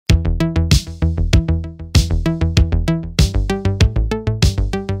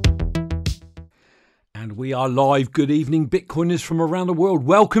We are live. Good evening, Bitcoiners from around the world.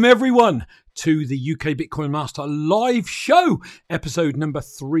 Welcome, everyone, to the UK Bitcoin Master live show, episode number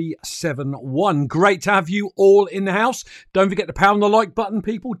 371. Great to have you all in the house. Don't forget to pound the like button,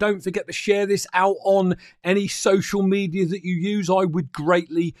 people. Don't forget to share this out on any social media that you use. I would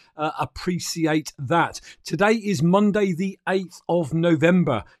greatly appreciate that. Today is Monday, the 8th of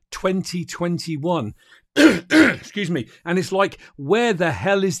November, 2021. Excuse me. And it's like, where the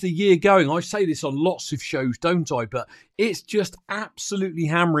hell is the year going? I say this on lots of shows, don't I? But it's just absolutely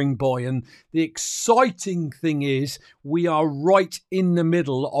hammering by. And the exciting thing is we are right in the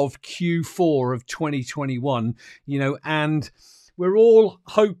middle of Q4 of 2021, and we're all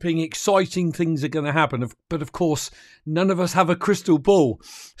hoping exciting things are going to happen. But of course, none of us have a crystal ball.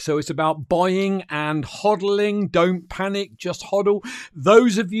 So it's about buying and hodling. Don't panic, just hodl.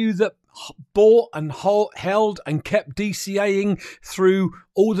 Those of you that bought and held and kept DCAing through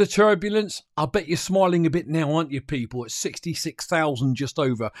all the turbulence, I bet you're smiling a bit now, aren't you, people? It's 66,000 just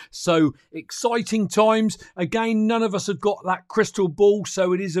over. So exciting times. Again, none of us have got that crystal ball,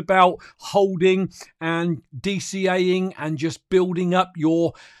 so it is about holding and DCAing and just building up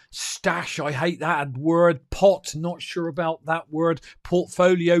your stash. I hate that word. Pot, not sure about that word.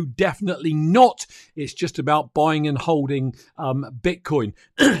 Portfolio, definitely not. It's just about buying and holding Bitcoin.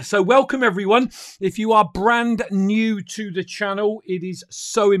 So welcome, everyone. If you are brand new to the channel, it is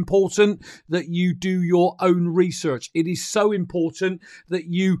so important that you do your own research. It is so important that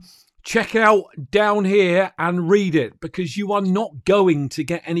you check out down here and read it, because you are not going to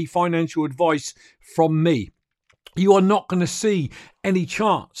get any financial advice from me. You are not going to see any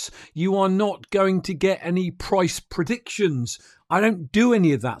charts. You are not going to get any price predictions. I don't do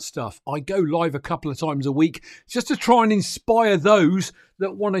any of that stuff. I go live a couple of times a week just to try and inspire those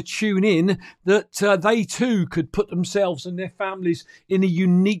that want to tune in, that they too could put themselves and their families in a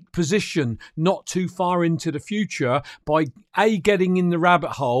unique position not too far into the future by getting in the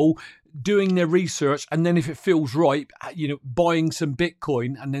rabbit hole, doing their research, and then if it feels right, buying some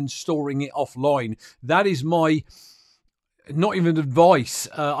Bitcoin and then storing it offline. That is my, not even advice.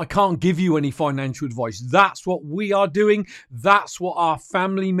 I can't give you any financial advice. That's what we are doing. That's what our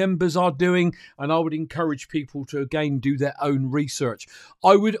family members are doing. And I would encourage people to, again, do their own research.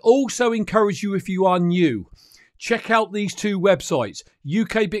 I would also encourage you, if you are new, check out these two websites,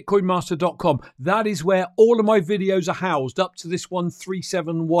 ukbitcoinmaster.com. That is where all of my videos are housed, up to this one,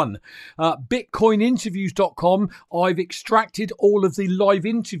 371. Bitcoininterviews.com. I've extracted all of the live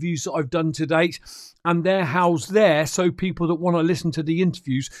interviews that I've done to date, and they're housed there so people that want to listen to the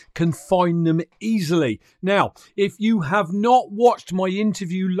interviews can find them easily. Now, if you have not watched my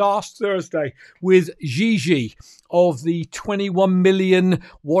interview last Thursday with Gigi of the 21 million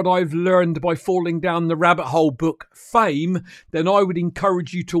What I've Learned by Falling Down the Rabbit Hole book fame, then I would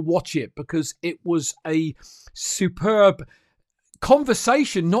encourage you to watch it, because it was a superb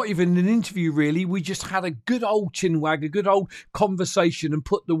conversation, not even an interview really. We just had a good old chinwag, a good old conversation, and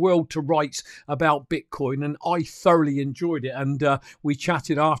put the world to rights about Bitcoin, and I thoroughly enjoyed it. And we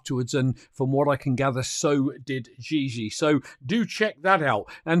chatted afterwards, and from what I can gather, so did Gigi. So do check that out.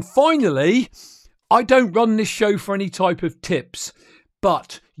 And finally, I don't run this show for any type of tips,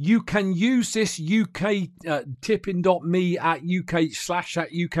 but you can use this UK tipping.me at UK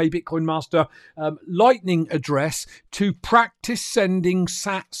Bitcoin Master lightning address to practice sending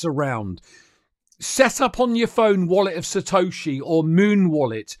sats around. Set up on your phone Wallet of Satoshi or Moon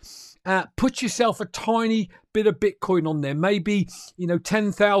Wallet. Put yourself a tiny bit of Bitcoin on there, maybe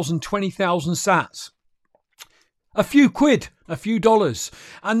 10,000, 20,000 sats. A few quid, a few dollars,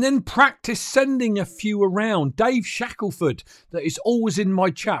 and then practice sending a few around. Dave Shackelford, that is always in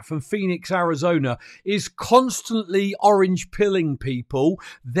my chat from Phoenix, Arizona, is constantly orange pilling people,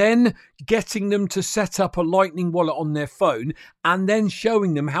 then getting them to set up a Lightning wallet on their phone, and then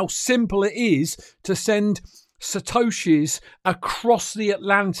showing them how simple it is to send Satoshis across the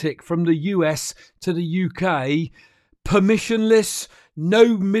Atlantic from the US to the UK, permissionless,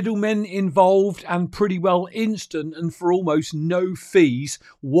 no middlemen involved, and pretty well instant, and for almost no fees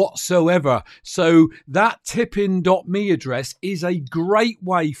whatsoever. So that tippin.me address is a great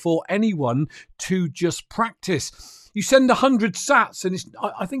way for anyone to just practice. You send 100 sats and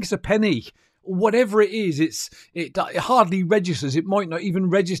I think it's a penny. Whatever it is, it hardly registers. It might not even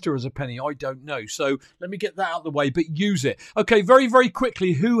register as a penny. I don't know. So let me get that out of the way, but use it. Okay, very, very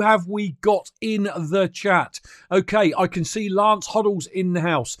quickly, who have we got in the chat? Okay, I can see Lance Hoddle's in the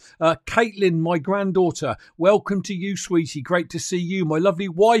house. Caitlin, my granddaughter, welcome to you, sweetie. Great to see you. My lovely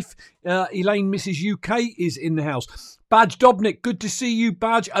wife, Elaine, Mrs. UK, is in the house. Badge Dobnik, good to see you,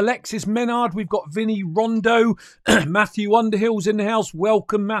 Badge. Alexis Menard, we've got Vinny Rondo. Matthew Underhill's in the house.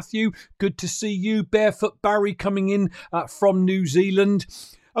 Welcome, Matthew. Good to see you. Barefoot Barry coming in from New Zealand.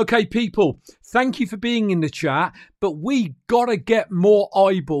 Okay, people, thank you for being in the chat, but we got to get more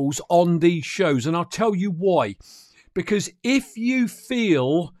eyeballs on these shows, and I'll tell you why. Because if you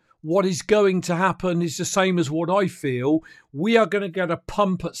feel what is going to happen is the same as what I feel, we are going to get a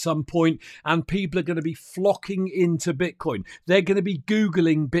pump at some point and people are going to be flocking into Bitcoin. They're going to be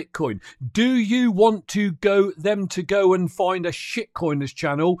Googling Bitcoin. Do you want to go and find a shitcoiners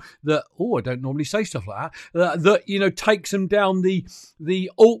channel that, I don't normally say stuff like that, takes them down the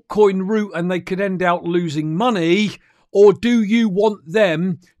altcoin route and they could end out losing money? Or do you want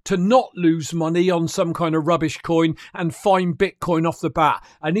them to not lose money on some kind of rubbish coin and find Bitcoin off the bat?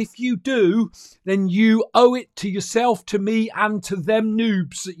 And if you do, then you owe it to yourself, to me, and to them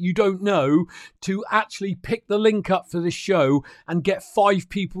noobs that you don't know to actually pick the link up for this show and get 5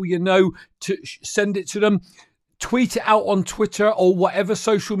 people you know to send it to them. Tweet it out on Twitter or whatever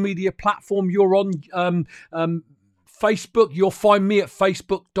social media platform you're on. Facebook, you'll find me at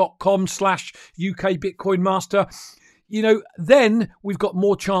facebook.com/UK Bitcoin Master. Then we've got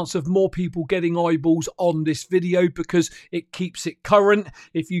more chance of more people getting eyeballs on this video because it keeps it current.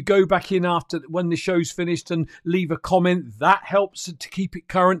 If you go back in after when the show's finished and leave a comment, that helps to keep it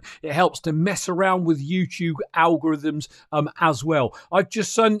current. It helps to mess around with YouTube algorithms as well. I've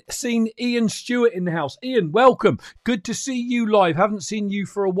just seen Ian Stewart in the house. Ian, welcome. Good to see you live. Haven't seen you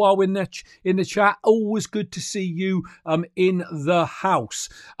for a while in the chat. Always good to see you in the house.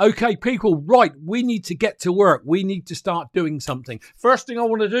 Okay, people, right, we need to get to work. We need to start doing something. First thing I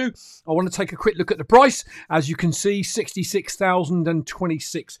want to do, I want to take a quick look at the price. As you can see,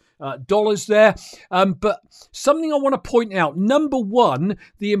 $66,026 there. But something I want to point out. Number one,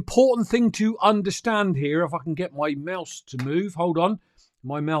 the important thing to understand here, if I can get my mouse to move, hold on,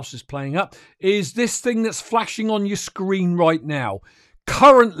 my mouse is playing up, is this thing that's flashing on your screen right now.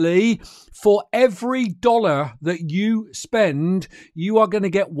 Currently, for every dollar that you spend, you are going to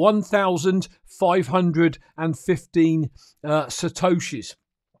get 1,515 Satoshis.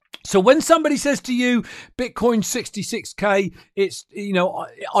 So when somebody says to you, Bitcoin 66K, it's,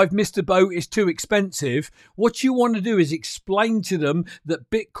 I've missed a boat, it's too expensive. What you want to do is explain to them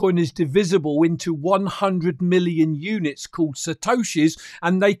that Bitcoin is divisible into 100 million units called Satoshis,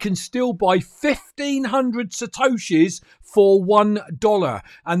 and they can still buy 1,500 Satoshis for $1.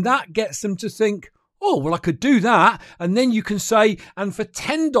 And that gets them to think, oh, well, I could do that. And then you can say, and for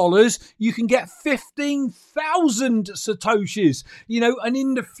 $10, you can get 15,000 Satoshis, and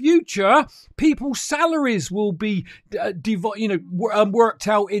in the future, people's salaries will be, worked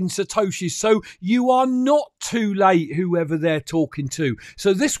out in Satoshis. So you are not too late, whoever they're talking to.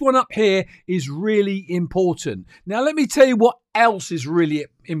 So this one up here is really important. Now, let me tell you what else is really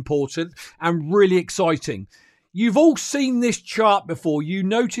important and really exciting. You've all seen this chart before. You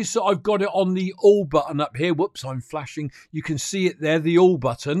notice that I've got it on the all button up here. Whoops, I'm flashing. You can see it there, the all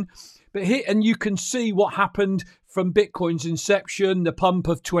button. But here, and you can see what happened from Bitcoin's inception, the pump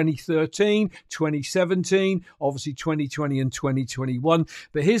of 2013, 2017, obviously 2020 and 2021.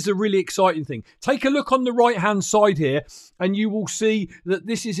 But here's the really exciting thing. Take a look on the right-hand side here, and you will see that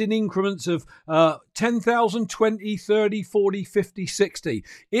this is in increments of 10,000, 20, 30, 40, 50, 60.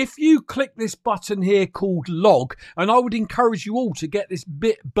 If you click this button here called log, and I would encourage you all to get this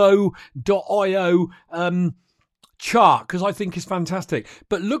bitbo.io chart because I think it's fantastic.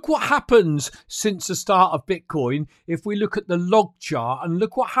 But look what happens since the start of Bitcoin if we look at the log chart, and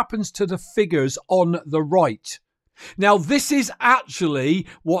look what happens to the figures on the right. Now, this is actually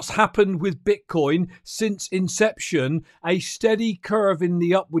what's happened with Bitcoin since inception, a steady curve in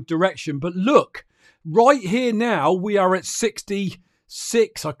the upward direction. But look, right here now, we are at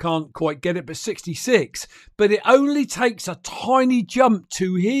 66. I can't quite get it, but 66. But it only takes a tiny jump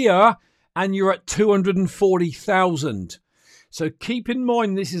to here, and you're at 240,000. So keep in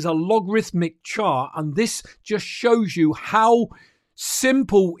mind, this is a logarithmic chart, and this just shows you how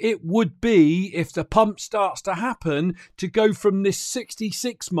simple it would be if the pump starts to happen to go from this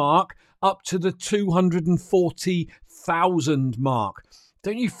 66 mark up to the 240,000 mark.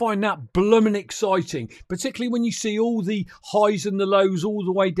 Don't you find that blooming exciting? Particularly when you see all the highs and the lows all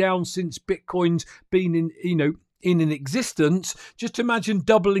the way down since Bitcoin's been in an existence. Just imagine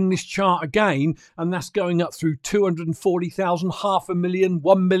doubling this chart again, and that's going up through 240,000, 500,000,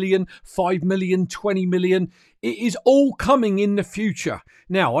 1 million, 5 million, 20 million. It is all coming in the future.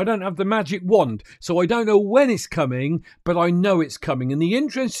 Now, I don't have the magic wand, so I don't know when it's coming, but I know it's coming. And the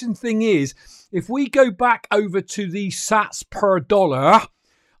interesting thing is, if we go back over to the sats per dollar,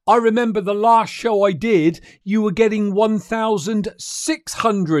 I remember the last show I did, you were getting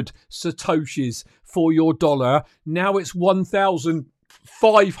 1,600 Satoshis for your dollar. Now it's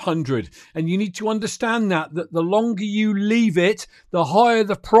 1,500. And you need to understand that the longer you leave it, the higher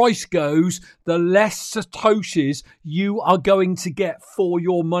the price goes, the less Satoshis you are going to get for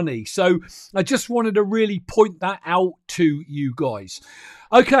your money. So I just wanted to really point that out to you guys.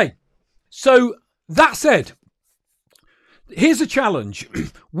 Okay, so that said, here's a challenge.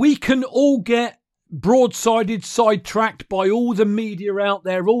 We can all get broadsided, sidetracked by all the media out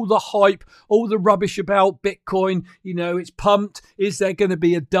there, all the hype, all the rubbish about Bitcoin. You know, it's pumped. Is there going to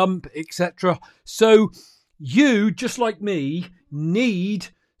be a dump, etc.? So you, just like me, need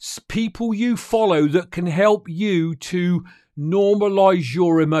people you follow that can help you to normalize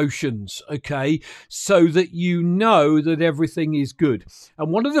your emotions, okay, so that you know that everything is good.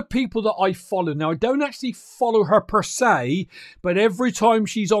 And one of the people that I follow, now I don't actually follow her per se, but every time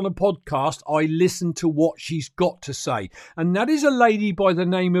she's on a podcast, I listen to what she's got to say. And that is a lady by the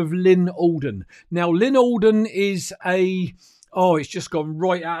name of Lyn Alden. Now, Lyn Alden is it's just gone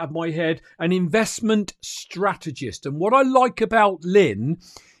right out of my head, an investment strategist. And what I like about Lyn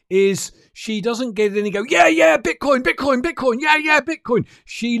is she doesn't get in and go, yeah, Bitcoin, yeah, Bitcoin.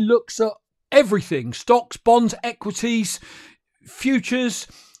 She looks at everything, stocks, bonds, equities, futures,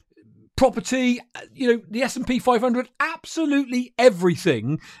 property, the S&P 500, absolutely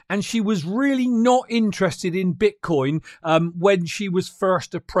everything. And she was really not interested in Bitcoin when she was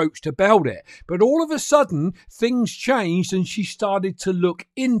first approached about it. But all of a sudden, things changed and she started to look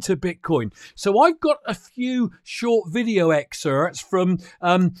into Bitcoin. So I've got a few short video excerpts from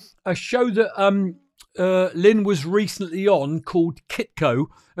a show that Lyn was recently on called Kitco,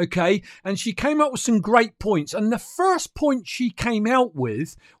 okay, and she came up with some great points. And the first point she came out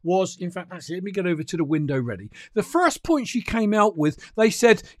with was, in fact, actually, let me get over to the window ready. The first point she came out with, they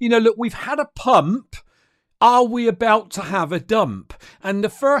said, look, we've had a pump. Are we about to have a dump? And the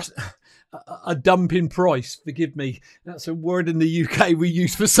first... a dump in price, forgive me, that's a word in the UK we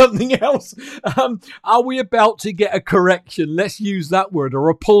use for something else. Are we about to get a correction? Let's use that word, or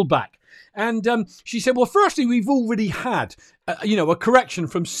a pullback. And she said, well, firstly, we've already had, a correction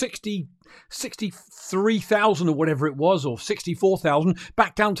from 63,000 or whatever it was, or 64,000,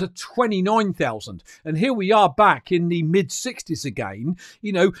 back down to 29,000. And here we are back in the mid 60s again,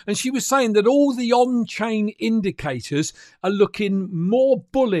 and she was saying that all the on-chain indicators are looking more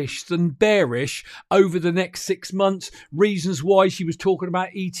bullish than bearish over the next 6 months. Reasons why. She was talking about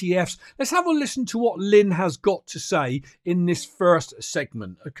ETFs. Let's have a listen to what Lyn has got to say in this first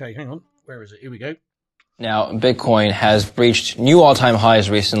segment. Okay, hang on. Where is it? Here we go. Now, Bitcoin has breached new all-time highs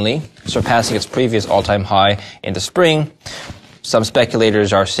recently, surpassing its previous all-time high in the spring. Some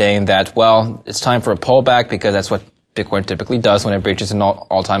speculators are saying that, well, it's time for a pullback because that's what Bitcoin typically does when it breaches an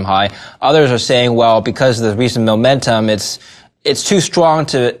all-time high. Others are saying, well, because of the recent momentum, it's too strong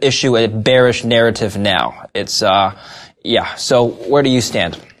to issue a bearish narrative now. So where do you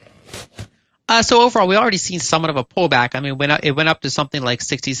stand? So overall, we already seen somewhat of a pullback. I mean, it went up to something like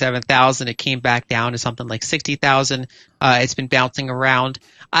 67,000. It came back down to something like 60,000. It's been bouncing around.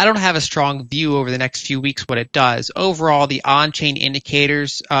 I don't have a strong view over the next few weeks what it does. Overall, the on-chain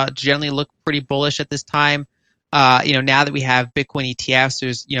indicators generally look pretty bullish at this time. Now that we have Bitcoin ETFs,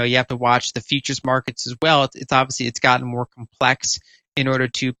 there's, you have to watch the futures markets as well. It's gotten more complex in order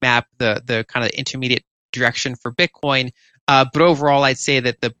to map the kind of intermediate direction for Bitcoin. But overall, I'd say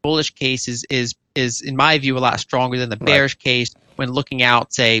that the bullish case is in my view a lot stronger than the bearish case when looking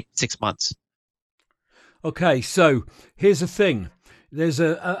out, say, 6 months. Okay, so here's the thing. There's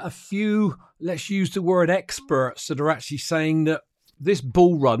a few, let's use the word experts, that are actually saying that this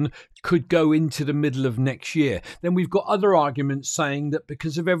bull run could go into the middle of next year. Then we've got other arguments saying that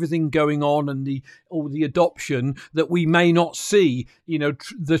because of everything going on and all the adoption, that we may not see,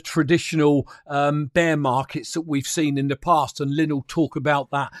 the traditional bear markets that we've seen in the past. And Lyn will talk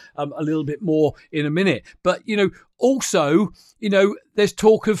about that a little bit more in a minute. But, also, there's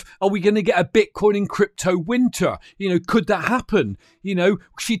talk of, are we going to get a Bitcoin and crypto winter? Could that happen?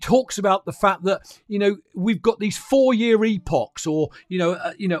 She talks about the fact that, we've got these 4-year epochs, or,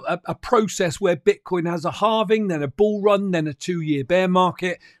 a process where Bitcoin has a halving, then a bull run, then a 2-year bear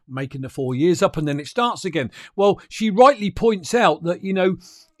market, making the 4 years up, and then it starts again. Well, she rightly points out that,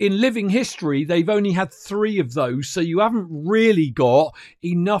 in living history, they've only had 3 of those. So you haven't really got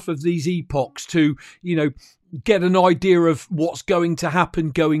enough of these epochs to, get an idea of what's going to happen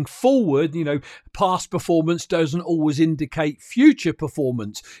going forward. Past performance doesn't always indicate future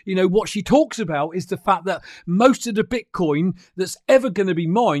performance. What she talks about is the fact that most of the Bitcoin that's ever going to be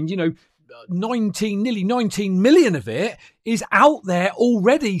mined, nearly 19 million of it is out there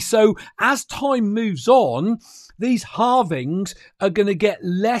already. So as time moves on, these halvings are going to get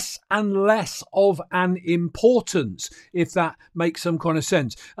less and less of an importance, if that makes some kind of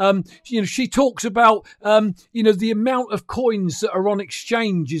sense. She talks about, the amount of coins that are on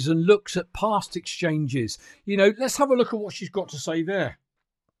exchanges and looks at past exchanges. Let's have a look at what she's got to say there.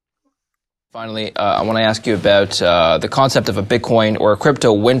 Finally, I want to ask you about the concept of a Bitcoin or a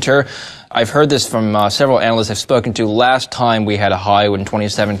crypto winter. I've heard this from several analysts I've spoken to. Last time we had a high in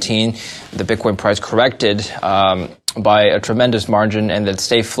 2017, the Bitcoin price corrected by a tremendous margin and then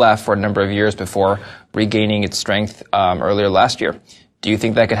stayed flat for a number of years before regaining its strength earlier last year. Do you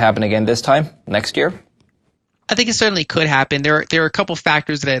think that could happen again this time, next year? I think it certainly could happen. There are a couple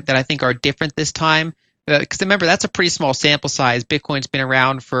factors that I think are different this time. Because remember, that's a pretty small sample size. Bitcoin's been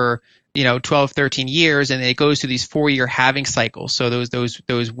around for 12, 13 years, and it goes through these 4-year halving cycles. So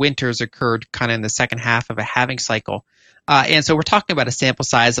those winters occurred kind of in the second half of a halving cycle. And so we're talking about a sample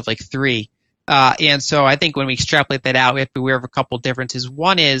size of like 3. And so I think when we extrapolate that out, we have to be aware of a couple of differences.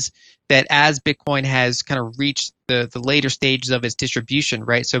 One is that as Bitcoin has kind of reached the later stages of its distribution,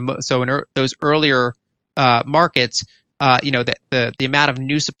 right? So in those earlier markets, that the amount of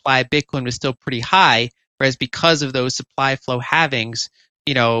new supply of Bitcoin was still pretty high, whereas because of those supply flow halvings,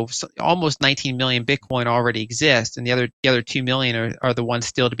 almost 19 million Bitcoin already exist, and the other 2 million are the ones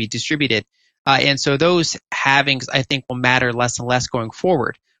still to be distributed. And so those halvings, I think, will matter less and less going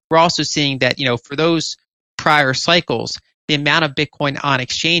forward. We're also seeing that, for those prior cycles, the amount of Bitcoin on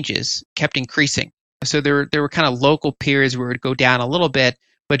exchanges kept increasing. So there were kind of local periods where it would go down a little bit,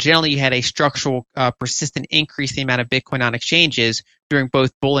 but generally you had a structural, persistent increase in the amount of Bitcoin on exchanges during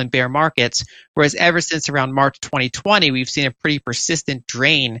both bull and bear markets. Whereas ever since around March 2020, we've seen a pretty persistent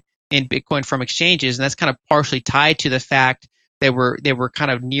drain in Bitcoin from exchanges, and that's kind of partially tied to the fact that they were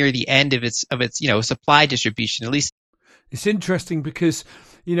kind of near the end of its supply distribution. At least it's interesting because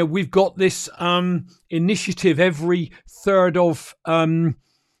we've got this initiative every 3rd of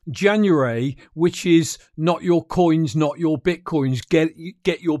January, which is not your coins, not your Bitcoins.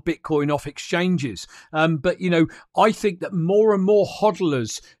 Get your Bitcoin off exchanges. But I think that more and more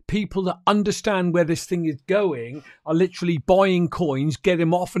hodlers, people that understand where this thing is going, are literally buying coins, get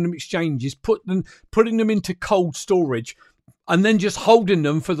them off of them exchanges, putting them into cold storage, and then just holding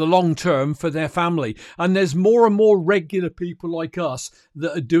them for the long term for their family. And there's more and more regular people like us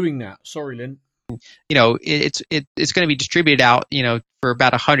that are doing that. Sorry, Lynn. It's going to be distributed out, for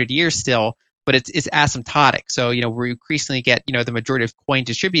about 100 years still, but it's asymptotic. So, we increasingly get, the majority of coin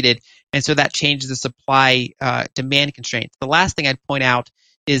distributed. And so that changes the supply demand constraints. The last thing I'd point out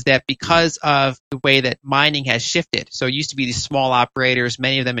is that because of the way that mining has shifted, so it used to be these small operators,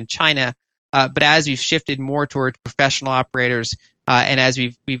 many of them in China, but as we've shifted more towards professional operators, and as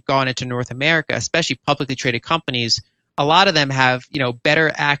we've gone into North America, especially publicly traded companies, a lot of them have,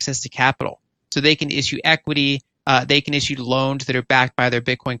 better access to capital. So they can issue equity, they can issue loans that are backed by their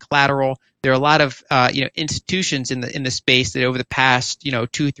Bitcoin collateral. There are a lot of institutions in the space that over the past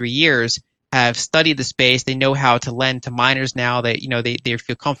 2-3 years have studied the space. They know how to lend to miners now. They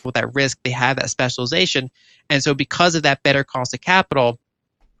feel comfortable with that risk. They have that specialization, and so because of that better cost of capital,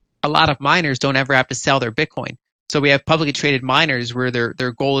 a lot of miners don't ever have to sell their Bitcoin. So we have publicly traded miners where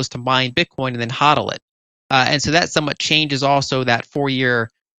their goal is to mine Bitcoin and then hodl it, and so that somewhat changes also that 4-year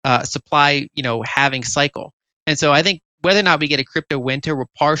supply, halving cycle. And so I think whether or not we get a crypto winter will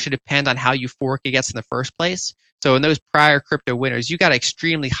partially depend on how euphoric it gets in the first place. So in those prior crypto winters, you got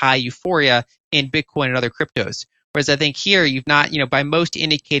extremely high euphoria in Bitcoin and other cryptos. Whereas I think here you've not, by most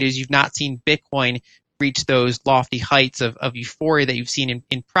indicators, you've not seen Bitcoin reach those lofty heights of euphoria that you've seen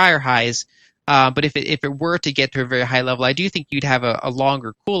in prior highs. But if it were to get to a very high level, I do think you'd have a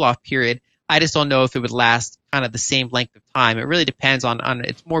longer cool off period. I just don't know if it would last kind of the same length of time. It really depends on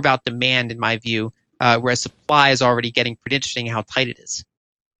it's more about demand in my view, whereas supply is already getting pretty interesting how tight it is.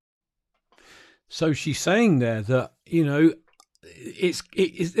 So she's saying there that,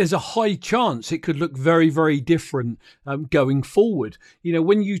 there's a high chance it could look very, very different going forward.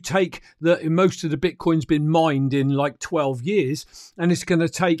 When you take most of the Bitcoin's been mined in like 12 years, and it's going to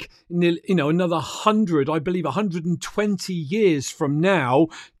take another 120 years from now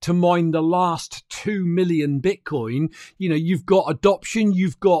to mine the last 2 million Bitcoin. You've got adoption,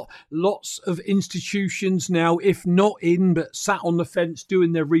 you've got lots of institutions now, if not in, but sat on the fence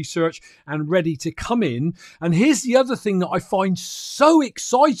doing their research and ready to come in. And here's the other thing that I find Bitcoin so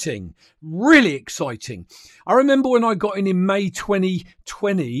exciting, really exciting. I remember when I got in May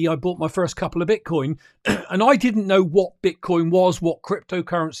 2020, I bought my first couple of Bitcoin and I didn't know what Bitcoin was, what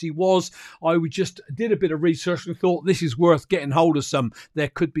cryptocurrency was. I just did a bit of research and thought this is worth getting hold of some. There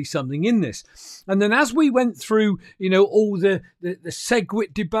could be something in this. And then as we went through, all the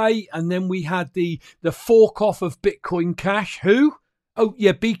SegWit debate, and then we had the fork off of Bitcoin Cash,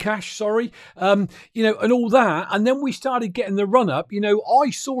 Bcash, sorry. And all that. And then we started getting the run up. I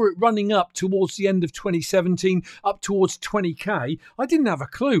saw it running up towards the end of 2017, up towards 20K. I didn't have a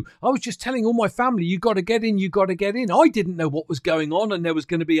clue. I was just telling all my family, you got to get in, you got to get in. I didn't know what was going on, and there was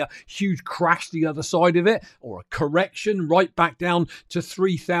going to be a huge crash the other side of it, or a correction right back down to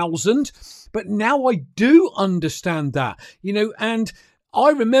 3,000. But now I do understand that, and I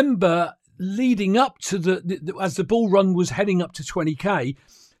remember leading up to as the bull run was heading up to 20K,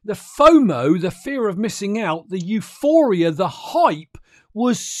 the FOMO, the fear of missing out, the euphoria, the hype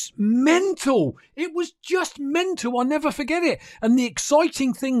was mental. It was just mental. I'll never forget it. And the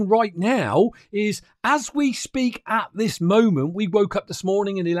exciting thing right now is, as we speak at this moment, we woke up this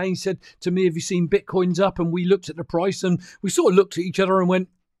morning and Elaine said to me, have you seen Bitcoin's up? And we looked at the price and we sort of looked at each other and went,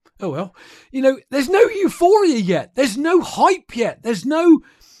 oh, well, there's no euphoria yet. There's no hype yet. There's no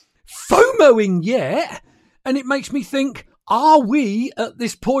FOMOing yet. And it makes me think, are we at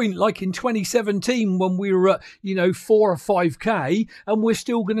this point, like in 2017, when we were at, 4 or 5K, and we're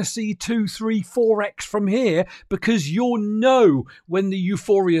still going to see 2, 3, 4x from here? Because when the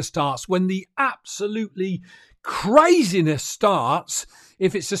euphoria starts, when the absolutely craziness starts,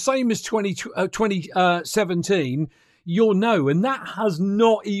 if it's the same as 2017, you'll know. And that has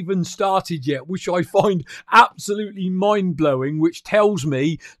not even started yet, which I find absolutely mind-blowing, which tells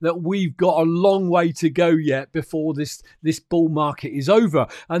me that we've got a long way to go yet before this bull market is over.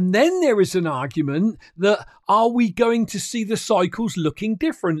 And then there is an argument that, are we going to see the cycles looking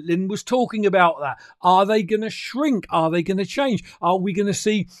different? Lynn was talking about that. Are they going to shrink? Are they going to change? Are we going to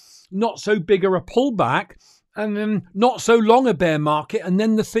see not so bigger a pullback, and then not so long a bear market, and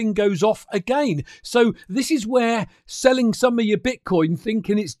then the thing goes off again? So this is where selling some of your Bitcoin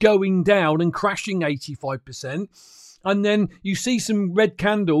thinking it's going down and crashing 85%, and then you see some red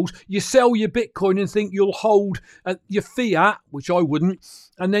candles, you sell your Bitcoin and think you'll hold your fiat, which I wouldn't,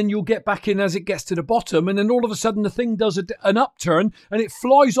 and then you'll get back in as it gets to the bottom, and then all of a sudden the thing does an upturn and it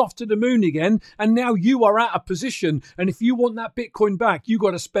flies off to the moon again, and now you are out of position. And if you want that Bitcoin back, you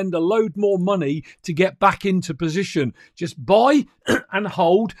got to spend a load more money to get back into position. Just buy and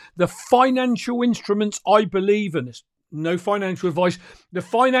hold the financial instruments, I believe, and it's no financial advice, the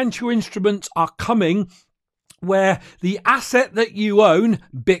financial instruments are coming where the asset that you own,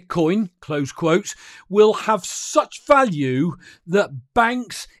 Bitcoin, close quotes, will have such value that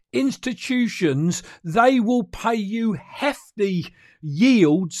banks, institutions, they will pay you hefty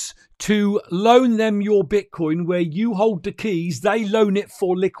yields to loan them your Bitcoin, where you hold the keys, they loan it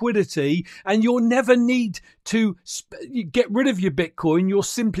for liquidity, and you'll never need to get rid of your Bitcoin. You'll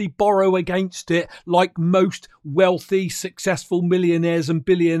simply borrow against it, like most wealthy, successful millionaires and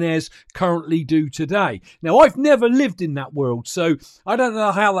billionaires currently do today. Now, I've never lived in that world, so I don't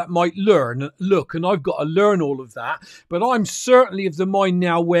know how that might look, and I've got to learn all of that. But I'm certainly of the mind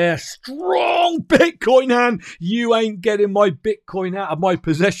now where, strong Bitcoin hand, you ain't getting my Bitcoin out of my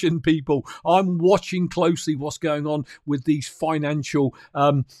possession, people. I'm watching closely what's going on with these financial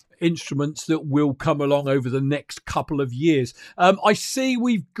instruments that will come along over the next couple of years. I see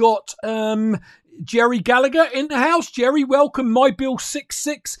we've got Jerry Gallagher in the house. Jerry, welcome. My Bill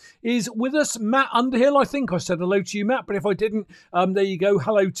 66 is with us. Matt Underhill, I think I said hello to you, Matt, but if I didn't, there you go.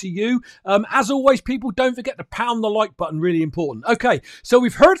 Hello to you. As always, people, don't forget to pound the like button. Really important. Okay, so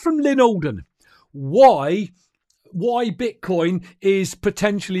we've heard from Lynn Alden why Bitcoin is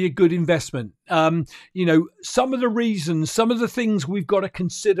potentially a good investment. Some of the reasons, some of the things we've got to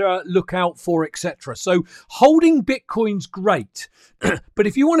consider, look out for, etc. So holding Bitcoin's great, but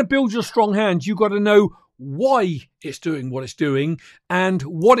if you want to build your strong hand, you've got to know why it's doing what it's doing and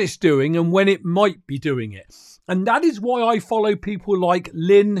what it's doing and when it might be doing it. And that is why I follow people like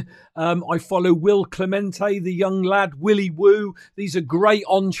Lynn. I follow Will Clemente, the young lad, Willy Woo. These are great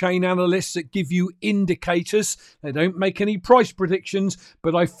on-chain analysts that give you indicators. They don't make any price predictions,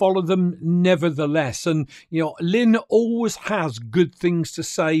 but I follow them nevertheless. And, Lynn always has good things to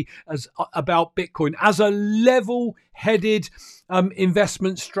say about Bitcoin as a level-headed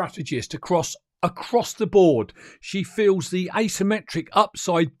investment strategist across across the board, she feels the asymmetric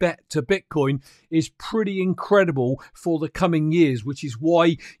upside bet to Bitcoin is pretty incredible for the coming years, which is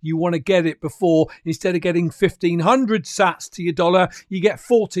why you want to get it before, instead of getting 1,500 sats to your dollar, you get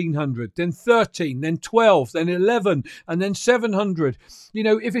 1,400, then 13, then 12, then 11, and then 700. You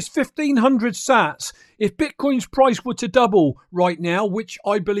know, if it's 1,500 sats, if Bitcoin's price were to double right now, which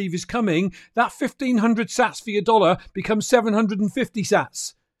I believe is coming, that 1,500 sats for your dollar becomes 750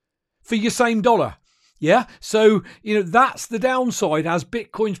 sats for your same dollar. Yeah. So, you know, that's the downside. As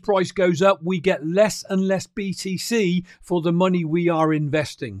Bitcoin's price goes up, we get less and less BTC for the money we are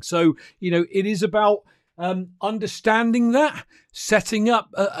investing. So, you know, it is about understanding that, setting up,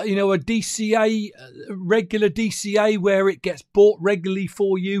 a DCA, regular DCA, where it gets bought regularly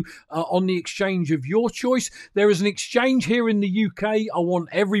for you on the exchange of your choice. There is an exchange here in the UK I want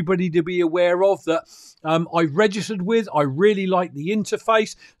everybody to be aware of that I've registered with. I really like the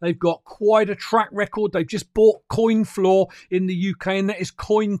interface. They've got quite a track record. They've just bought CoinFloor in the UK, and that is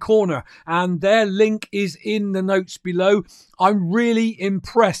Coin Corner, and their link is in the notes below. I'm really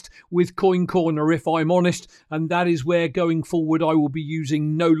impressed with Coin Corner, if I'm honest, and that is where going forward I will be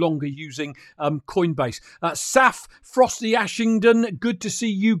no longer using Coinbase. Saf, Frosty Ashington, good to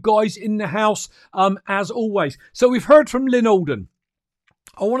see you guys in the house as always. So we've heard from Lyn Alden.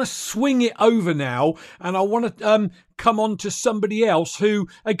 I want to swing it over now, and I want to come on to somebody else who,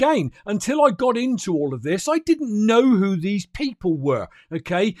 again, until I got into all of this, I didn't know who these people were,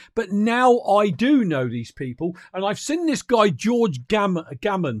 okay? But now I do know these people, and I've seen this guy, George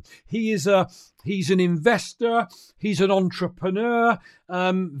Gammon. He's an investor, he's an entrepreneur,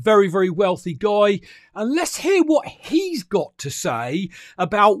 very, very wealthy guy. And let's hear what he's got to say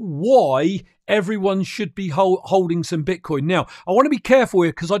about why everyone should be holding some Bitcoin. Now, I want to be careful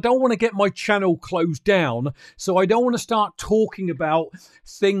here because I don't want to get my channel closed down. So I don't want to start talking about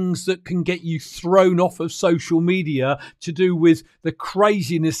things that can get you thrown off of social media to do with the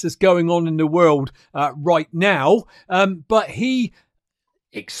craziness that's going on in the world right now. But he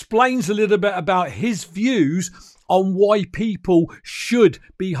explains a little bit about his views on why people should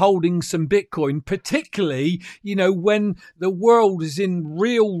be holding some Bitcoin, particularly, you know, when the world is in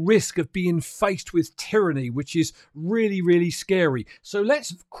real risk of being faced with tyranny, which is really, really scary. So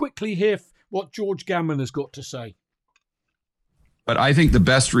let's quickly hear what George Gammon has got to say. But I think the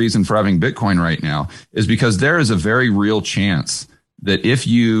best reason for having Bitcoin right now is because there is a very real chance that if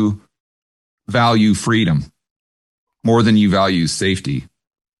you value freedom more than you value safety,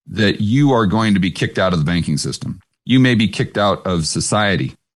 that you are going to be kicked out of the banking system. You may be kicked out of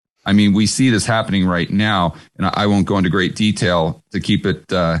society. I mean, we see this happening right now, and I won't go into great detail to keep it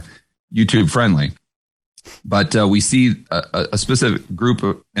YouTube friendly. But we see a specific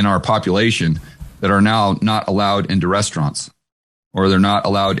group in our population that are now not allowed into restaurants, or they're not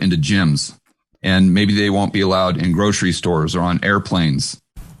allowed into gyms. And maybe they won't be allowed in grocery stores or on airplanes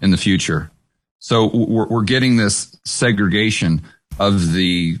in the future. So we're getting this segregation of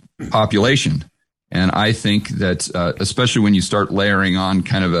the population. And I think that especially when you start layering on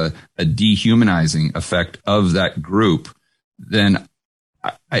kind of a dehumanizing effect of that group, then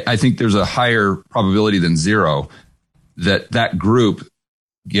I think there's a higher probability than zero that group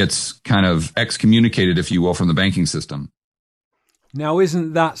gets kind of excommunicated, if you will, from the banking system. Now,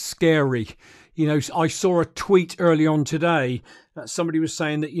 isn't that scary? You know, I saw a tweet early on today that somebody was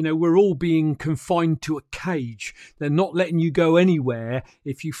saying that, you know, we're all being confined to a cage. They're not letting you go anywhere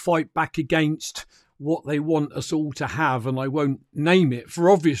if you fight back against what they want us all to have. And I won't name it for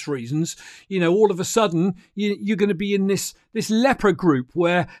obvious reasons. You know, all of a sudden you're going to be in this leper group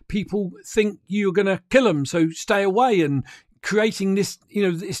where people think you're going to kill them. So stay away, and creating this, you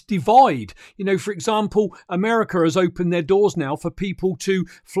know, this divide. You know, for example, America has opened their doors now for people to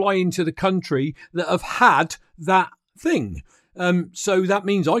fly into the country that have had that thing. So that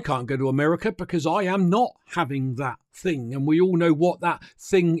means I can't go to America because I am not having that thing. And we all know what that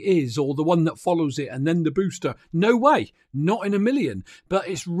thing is, or the one that follows it, and then the booster. No way, not in a million. But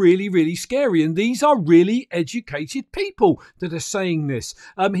it's really, really scary. And these are really educated people that are saying this.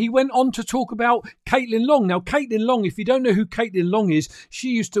 He went on to talk about Caitlin Long. Now, Caitlin Long, if you don't know who Caitlin Long is, she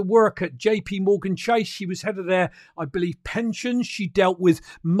used to work at JP Morgan Chase. She was head of their, I believe, pensions. She dealt with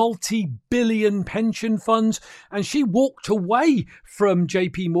multi-billion pension funds, and she walked away from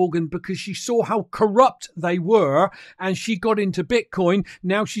JP Morgan because she saw how corrupt they were, and she got into Bitcoin.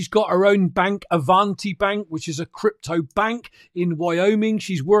 Now she's got her own bank, Avanti Bank, which is a crypto bank in Wyoming.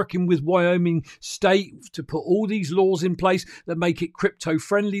 She's working with Wyoming State to put all these laws in place that make it crypto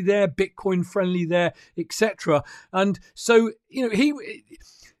friendly there, Bitcoin friendly there, etc. And so, you know,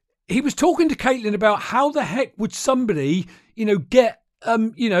 he was talking to Caitlin about how the heck would somebody, you know, get,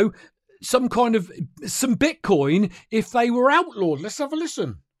 some Bitcoin if they were outlawed. Let's have a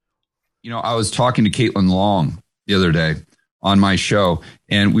listen. I was talking to Caitlin Long the other day on my show,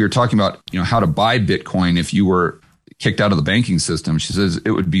 and we were talking about, how to buy Bitcoin if you were kicked out of the banking system. She says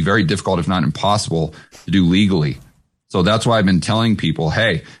it would be very difficult, if not impossible, to do legally. So that's why I've been telling people,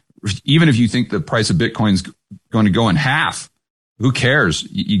 hey, even if you think the price of Bitcoin is going to go in half, who cares?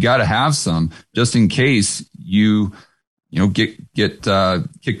 You got to have some just in case you get kicked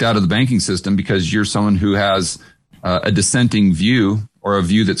out of the banking system because you're someone who has a dissenting view or a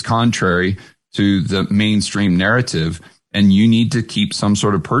view that's contrary to the mainstream narrative, and you need to keep some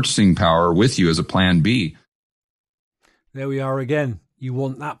sort of purchasing power with you as a plan B. There we are again. You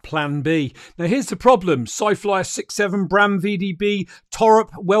want that plan B. Now, here's the problem. Sci-Flyer67, Bram VDB, Torup,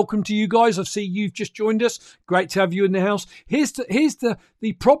 welcome to you guys. I see you've just joined us. Great to have you in the house. Here's the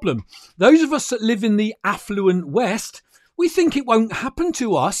problem. Those of us that live in the affluent West, we think it won't happen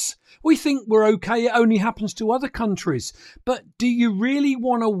to us. We think we're okay. It only happens to other countries. But do you really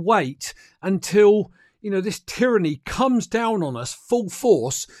want to wait until, this tyranny comes down on us full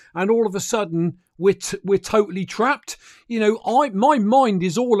force and all of a sudden we're totally trapped? My mind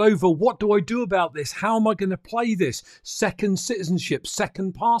is all over what do I do about this? How am I going to play this? Second citizenship,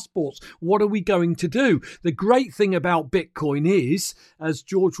 second passports. What are we going to do? The great thing about Bitcoin is, as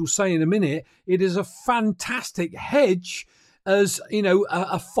George will say in a minute, it is a fantastic hedge as,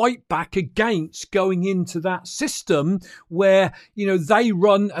 a fight back against going into that system where, they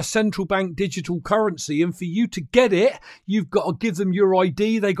run a central bank digital currency. And for you to get it, you've got to give them your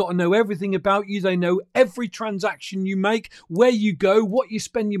ID. They got to know everything about you. They know every transaction you make, where you go, what you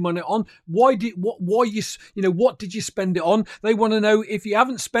spend your money on, what did you spend it on? They want to know if you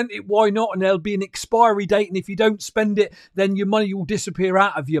haven't spent it, why not? And there'll be an expiry date. And if you don't spend it, then your money will disappear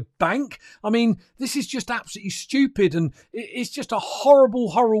out of your bank. I mean, this is just absolutely stupid. And it's just a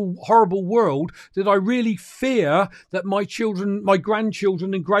horrible, horrible, horrible world that I really fear that my children, my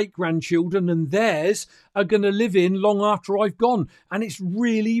grandchildren and great-grandchildren and theirs are going to live in long after I've gone. And it's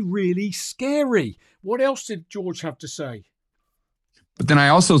really, really scary. What else did George have to say? But then I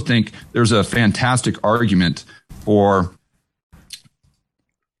also think there's a fantastic argument for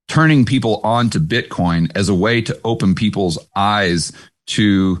turning people on to Bitcoin as a way to open people's eyes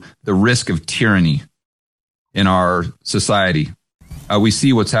to the risk of tyranny in our society. We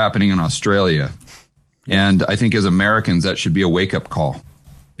see what's happening in Australia. And I think as Americans, that should be a wake-up call.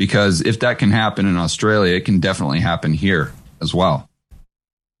 Because if that can happen in Australia, it can definitely happen here as well.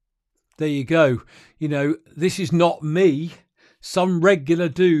 There you go. This is not me, some regular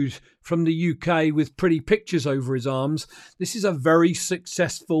dude from the UK with pretty pictures over his arms. This is a very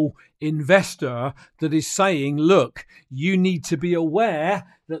successful investor that is saying, look, you need to be aware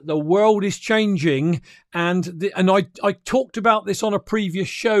that the world is changing. And I talked about this on a previous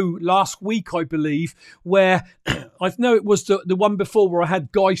show last week, I believe, where I know it was the one before where I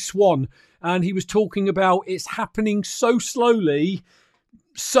had Guy Swan, and he was talking about it's happening so slowly,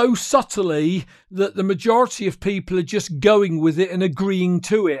 so subtly, that the majority of people are just going with it and agreeing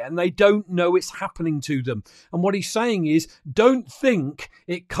to it, and they don't know it's happening to them. And what he's saying is, don't think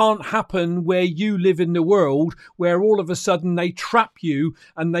it can't happen where you live in the world, where all of a sudden they trap you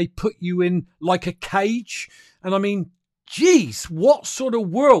and they put you in like a cage. And I mean, geez, what sort of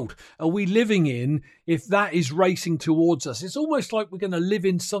world are we living in if that is racing towards us? It's almost like we're going to live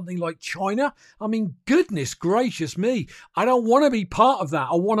in something like China. I mean, goodness gracious me. I don't want to be part of that.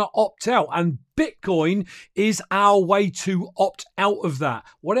 I want to opt out. And Bitcoin is our way to opt out of that.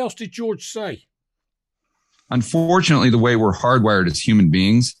 What else did George say? Unfortunately, the way we're hardwired as human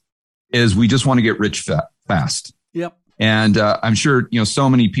beings is we just want to get rich fast. Yep. And I'm sure, so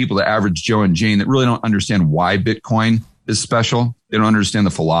many people, the average Joe and Jane, that really don't understand why Bitcoin is special. They don't understand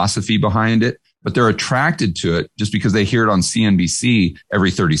the philosophy behind it, but they're attracted to it just because they hear it on CNBC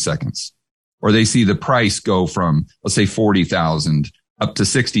every 30 seconds, or they see the price go from, let's say, 40,000 up to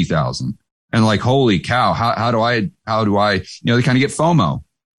 60,000. And like, holy cow, how do I, they kind of get FOMO.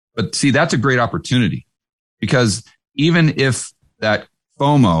 But see, that's a great opportunity, because even if that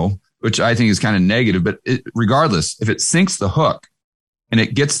FOMO, which I think is kind of negative, but regardless, if it sinks the hook and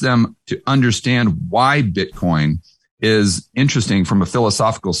it gets them to understand why Bitcoin is interesting from a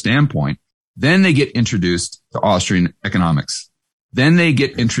philosophical standpoint, then they get introduced to Austrian economics. Then they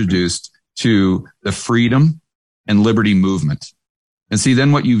get introduced to the freedom and liberty movement. And see,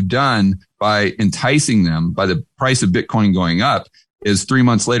 then what you've done by enticing them by the price of Bitcoin going up is 3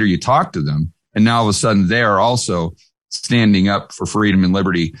 months later, you talk to them, and now all of a sudden they are also standing up for freedom and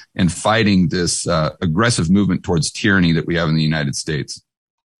liberty and fighting this aggressive movement towards tyranny that we have in the United States.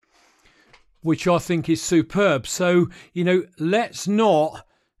 Which I think is superb. So, let's not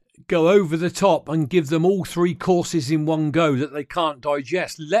go over the top and give them all 3 courses in one go that they can't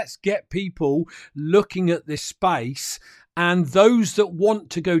digest. Let's get people looking at this space, and those that want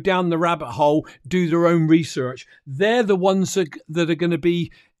to go down the rabbit hole do their own research. They're the ones that are going to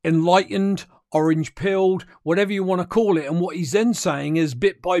be enlightened, orange pilled, whatever you want to call it. And what he's then saying is,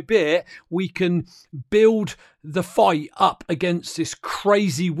 bit by bit, we can build the fight up against this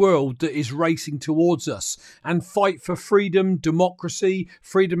crazy world that is racing towards us, and fight for freedom, democracy,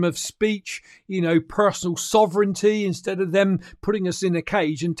 freedom of speech, personal sovereignty, instead of them putting us in a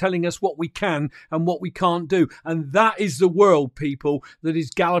cage and telling us what we can and what we can't do. And that is the world, people, that is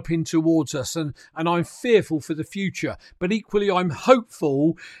galloping towards us. And I'm fearful for the future, but equally I'm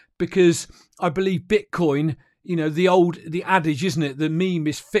hopeful, because I believe Bitcoin, the adage, isn't it? The meme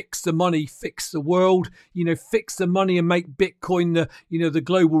is fix the money, fix the world, fix the money and make Bitcoin the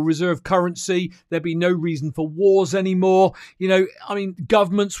global reserve currency. There'd be no reason for wars anymore.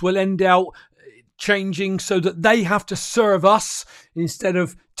 Governments will end out changing so that they have to serve us instead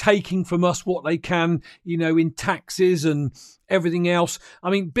of taking from us what they can, in taxes and everything else.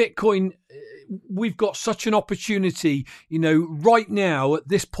 Bitcoin, we've got such an opportunity, right now at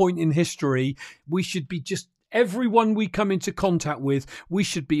this point in history. We should be everyone we come into contact with, we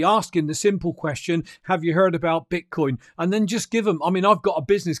should be asking the simple question, have you heard about Bitcoin? And then just give them. I've got a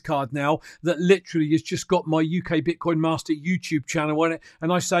business card now that literally has just got my UK Bitcoin Master YouTube channel on it.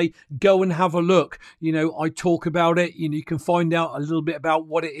 And I say, go and have a look. I talk about it. You can find out a little bit about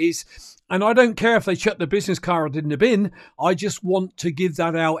what it is. And I don't care if they chuck the business card in the bin. I just want to give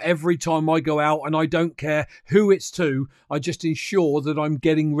that out every time I go out, and I don't care who it's to. I just ensure that I'm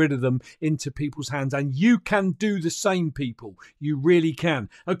getting rid of them into people's hands. And you can do the same, people. You really can.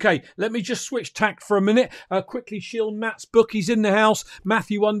 Okay, let me just switch tack for a minute. Quickly shield Matt's book. He's in the house.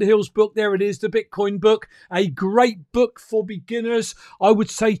 Matthew Underhill's book. There it is, the Bitcoin book. A great book for beginners. I would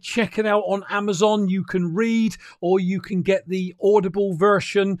say check it out on Amazon. You can read, or you can get the Audible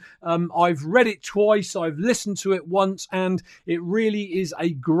version. I've read it twice, I've listened to it once, and it really is a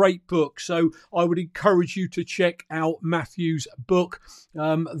great book. So I would encourage you to check out Matthew's book,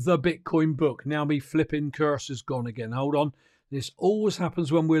 The Bitcoin Book. Now me flipping cursor's gone again. Hold on. This always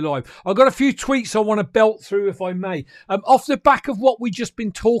happens when we're live. I've got a few tweets I want to belt through, if I may. Off the back of what we've just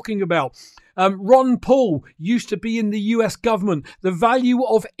been talking about, Ron Paul used to be in the US government. The value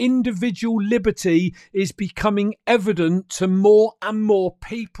of individual liberty is becoming evident to more and more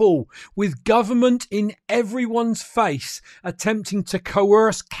people, with government in everyone's face attempting to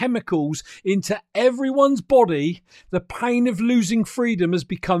coerce chemicals into everyone's body. The pain of losing freedom has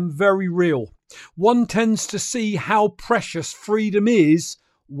become very real. One tends to see how precious freedom is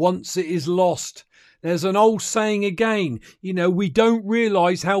once it is lost. There's an old saying again, we don't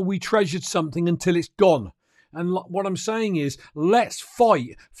realise how we treasured something until it's gone. And what I'm saying is, let's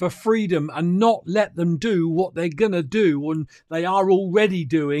fight for freedom and not let them do what they're going to do, and they are already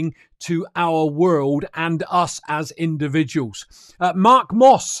doing, to our world and us as individuals. Mark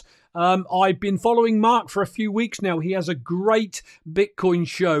Moss. I've been following Mark for a few weeks now. He has a great Bitcoin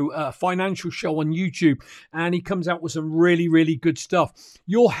show, financial show on YouTube, and he comes out with some really, really good stuff.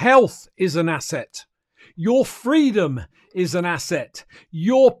 Your health is an asset. Your freedom is an asset.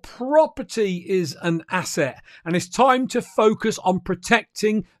 Your property is an asset. And it's time to focus on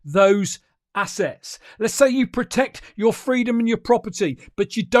protecting those assets. Let's say you protect your freedom and your property,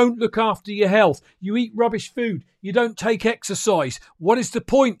 but you don't look after your health. You eat rubbish food. You don't take exercise. What is the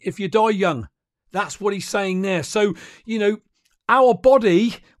point if you die young? That's what he's saying there. So, our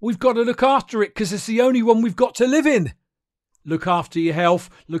body, we've got to look after it because it's the only one we've got to live in. Look after your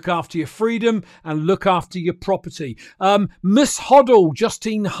health, look after your freedom, and look after your property. Miss Hoddle,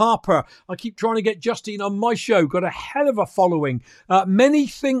 Justine Harper. I keep trying to get Justine on my show. Got a hell of a following. Many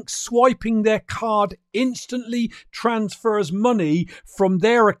think swiping their card instantly transfers money from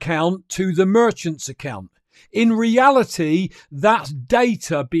their account to the merchant's account. In reality, that's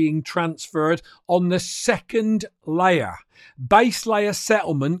data being transferred on the second layer. Base layer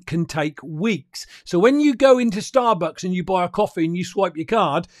settlement can take weeks. So when you go into Starbucks and you buy a coffee and you swipe your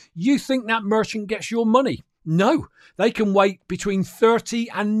card, you think that merchant gets your money. No, they can wait between 30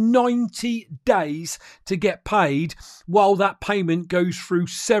 and 90 days to get paid while that payment goes through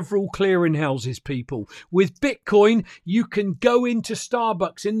several clearinghouses, people. With Bitcoin, you can go into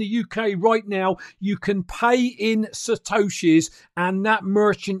Starbucks in the UK right now. You can pay in Satoshis and that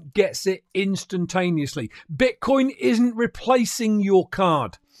merchant gets it instantaneously. Bitcoin isn't replacing your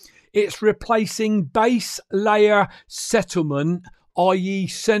card. It's replacing base layer settlement, i.e.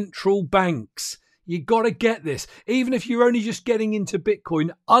 central banks. You got to get this. Even if you're only just getting into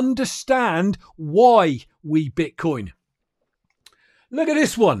Bitcoin, understand why we Bitcoin. Look at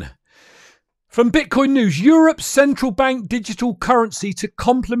this one. From Bitcoin News, Europe's central bank digital currency to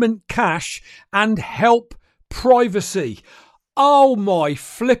complement cash and help privacy. Oh my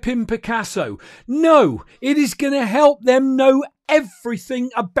flipping Picasso. No, it is going to help them know everything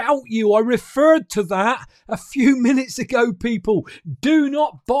about you. I referred to that a few minutes ago, people. Do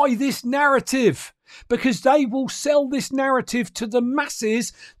not buy this narrative, because they will sell this narrative to the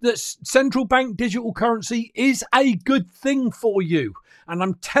masses that central bank digital currency is a good thing for you. And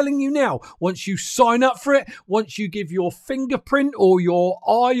I'm telling you now, once you sign up for it, once you give your fingerprint or your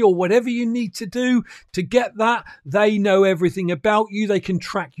eye or whatever you need to do to get that, they know everything about you. They can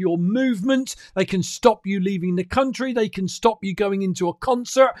track your movements. They can stop you leaving the country. They can stop you going into a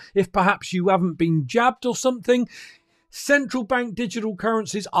concert if perhaps you haven't been jabbed or something. Central bank digital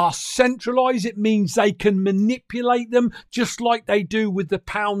currencies are centralized. It means they can manipulate them just like they do with the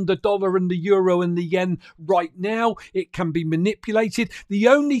pound, the dollar and the euro and the yen right now. It can be manipulated. The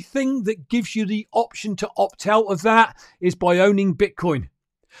only thing that gives you the option to opt out of that is by owning Bitcoin.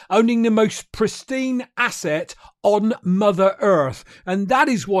 Owning the most pristine asset on Mother Earth. And that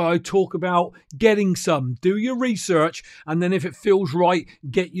is why I talk about getting some. Do your research, and then if it feels right,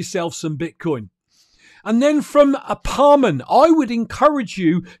 get yourself some Bitcoin. And then from Parman, I would encourage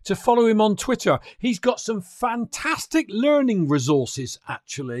you to follow him on Twitter. He's got some fantastic learning resources,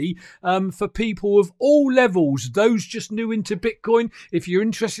 actually, for people of all levels. Those just new into Bitcoin. If you're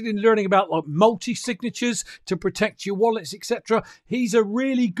interested in learning about like multi-signatures to protect your wallets, etc., he's a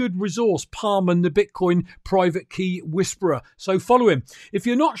really good resource, Parman, the Bitcoin private key whisperer. So follow him. If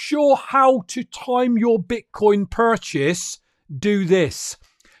you're not sure how to time your Bitcoin purchase, do this.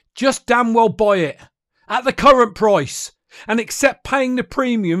 Just damn well buy it at the current price and accept paying the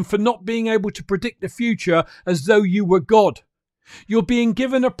premium for not being able to predict the future as though you were God. You're being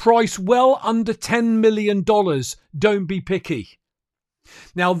given a price well under $10 million. Don't be picky.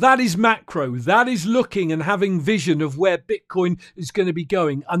 Now that is macro. That is looking and having vision of where Bitcoin is going to be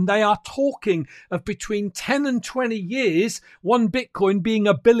going. And they are talking of between 10 and 20 years, one Bitcoin being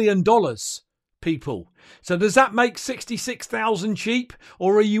 $1 billion. People. So does that make 66,000 cheap,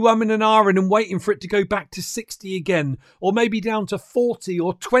 or are you umming and ahhing and waiting for it to go back to 60 again, or maybe down to 40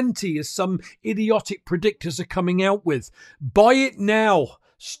 or 20 as some idiotic predictors are coming out with? Buy it now.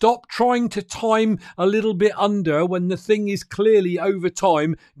 Stop trying to time a little bit under when the thing is clearly over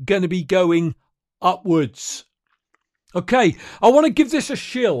time going to be going upwards. Okay, I want to give this a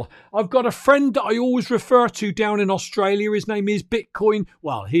shill. I've got a friend that I always refer to down in Australia. His name is Bitcoin.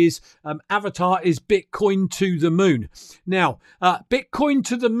 Well, his avatar is Bitcoin to the Moon. Now, Bitcoin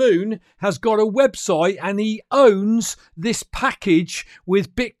to the Moon has got a website and he owns this package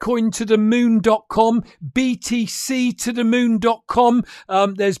with bitcointothemoon.com, btctothemoon.com.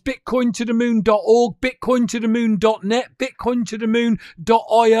 There's bitcointothemoon.org, bitcointothemoon.net,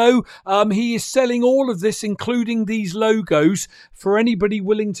 bitcointothemoon.io. He is selling all of this, including these logos, for anybody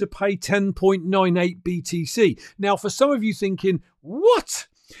willing to pay 10.98 BTC. Now, for some of you thinking, what?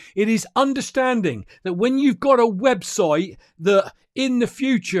 It is understanding that when you've got a website that in the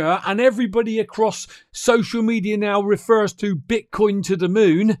future, and everybody across social media now refers to Bitcoin to the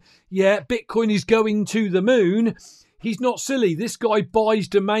moon. Yeah, Bitcoin is going to the moon. He's not silly. This guy buys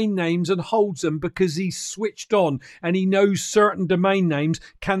domain names and holds them because he's switched on and he knows certain domain names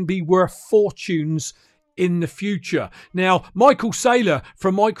can be worth fortunes in the future. Now, Michael Saylor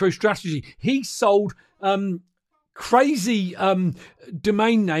from MicroStrategy, he sold crazy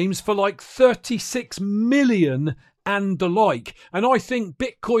domain names for like 36 million and the like. And I think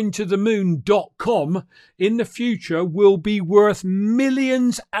bitcointothemoon.com in the future will be worth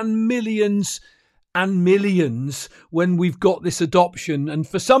millions and millions and millions when we've got this adoption. And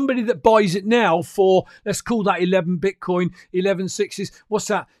for somebody that buys it now for, let's call that 11 Bitcoin, 11 sixes, what's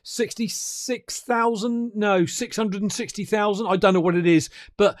that? 66,000? No, 660,000. I don't know what it is,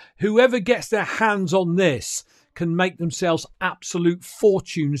 but whoever gets their hands on this can make themselves absolute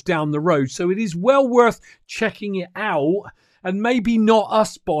fortunes down the road. So it is well worth checking it out. And maybe not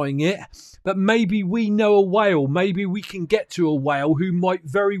us buying it, but maybe we know a whale. Maybe we can get to a whale who might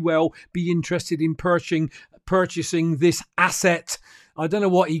very well be interested in purchasing this asset. I don't know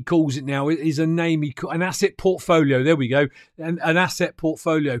what he calls it now. It is a name, an asset portfolio. There we go. An asset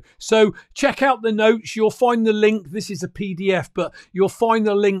portfolio. So check out the notes. You'll find the link. This is a PDF, but you'll find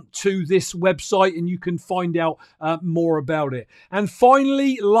the link to this website and you can find out more about it. And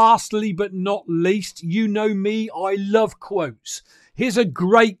finally, lastly, but not least, you know me, I love quotes. Here's a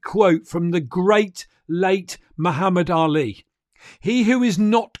great quote from the great late Muhammad Ali. He who is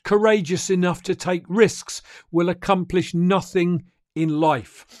not courageous enough to take risks will accomplish nothing in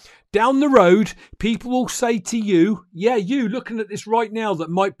life. down the road, people will say to you, yeah, you looking at this right now that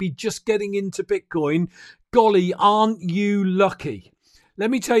might be just getting into Bitcoin, golly, aren't you lucky? Let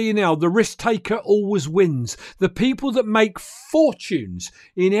me tell you now, the risk taker always wins. The people that make fortunes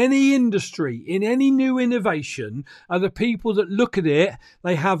in any industry, in any new innovation, are the people that look at it,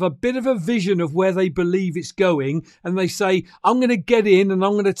 they have a bit of a vision of where they believe it's going, and they say, I'm going to get in and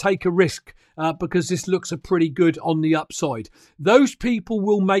I'm going to take a risk. Because this looks a pretty good on the upside. Those people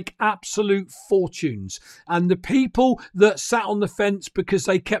will make absolute fortunes. And the people that sat on the fence because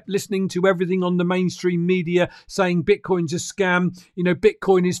they kept listening to everything on the mainstream media saying Bitcoin's a scam,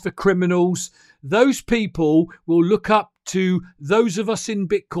 Bitcoin is for criminals, those people will look up to those of us in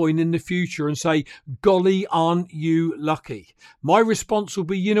Bitcoin in the future and say, golly, aren't you lucky? My response will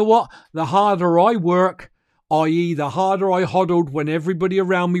be, you know what? The harder I work, i.e. the harder I hodled when everybody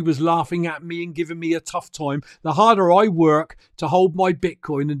around me was laughing at me and giving me a tough time, the harder I work to hold my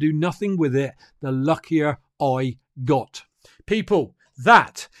Bitcoin and do nothing with it, the luckier I got. People,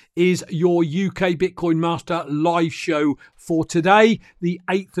 that is your UK Bitcoin Master live show for today, the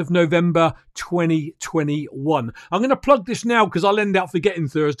 8th of November, 2021. I'm going to plug this now because I'll end up forgetting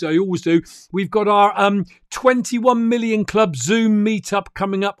Thursday. I always do. We've got our 21 Million Club Zoom meetup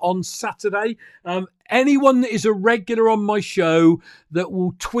coming up on Saturday. Anyone that is a regular on my show that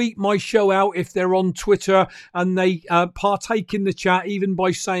will tweet my show out if they're on Twitter and they partake in the chat, even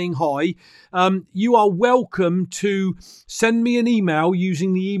by saying hi, you are welcome to send me an email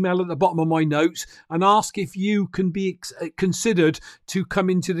using the email at the bottom of my notes and ask if you can be considered to come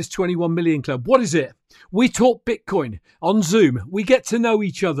into this 21 Million Club. What is it? We talk Bitcoin on Zoom. We get to know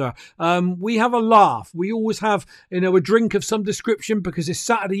each other. We have a laugh. We always have, a drink of some description because it's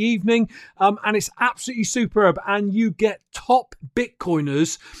Saturday evening, and it's absolutely superb. And you get top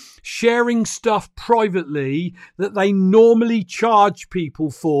Bitcoiners sharing stuff privately that they normally charge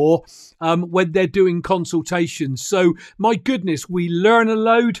people for when they're doing consultations. So, my goodness, we learn a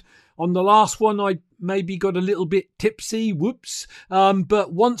load. On the last one, I maybe got a little bit tipsy, whoops.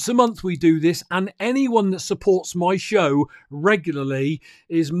 But once a month we do this, and anyone that supports my show regularly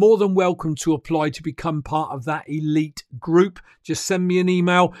is more than welcome to apply to become part of that elite group. Just send me an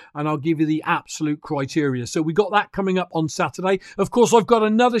email and I'll give you the absolute criteria. So we got that coming up on Saturday. Of course, I've got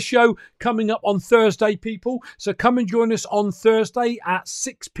another show coming up on Thursday, people. So come and join us on Thursday at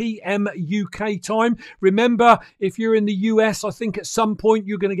 6 p.m. UK time. Remember, if you're in the US, I think at some point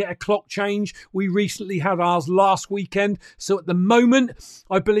you're going to get a clock change. We recently had ours last weekend. So at the moment,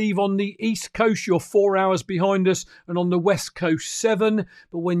 I believe on the East Coast, you're 4 hours behind us, and on the West Coast, 7.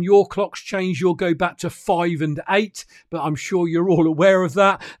 But when your clocks change, you'll go back to 5 and 8. But I'm sure you're all aware of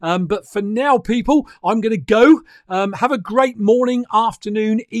that. But for now, people, I'm going to go. Have a great morning,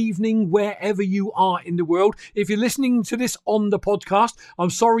 afternoon, evening, wherever you are in the world. If you're listening to this on the podcast, I'm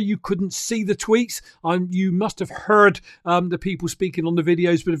sorry you couldn't see the tweets. You must have heard the people speaking on the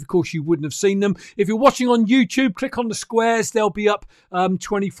videos, but of course you wouldn't have seen them. If you're watching on YouTube, click on the squares. They'll be up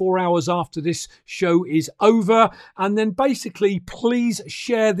 24 hours after this show is over. And then basically, please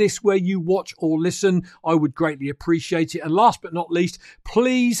share this where you watch or listen. I would greatly appreciate it. And last but not least,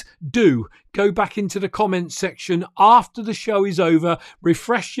 please do go back into the comments section after the show is over,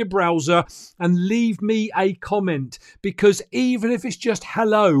 refresh your browser and leave me a comment, because even if it's just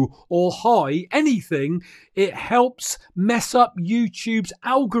hello or hi, anything, it helps mess up YouTube's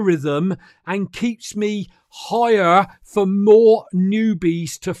algorithm and keeps me higher for more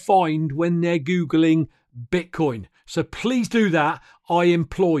newbies to find when they're Googling Bitcoin. So please do that. I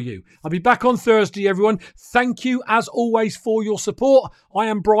implore you. I'll be back on Thursday, everyone. Thank you, as always, for your support. I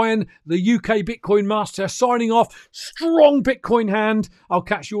am Brian, the UK Bitcoin Master, signing off. Strong Bitcoin hand. I'll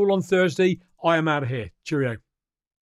catch you all on Thursday. I am out of here. Cheerio.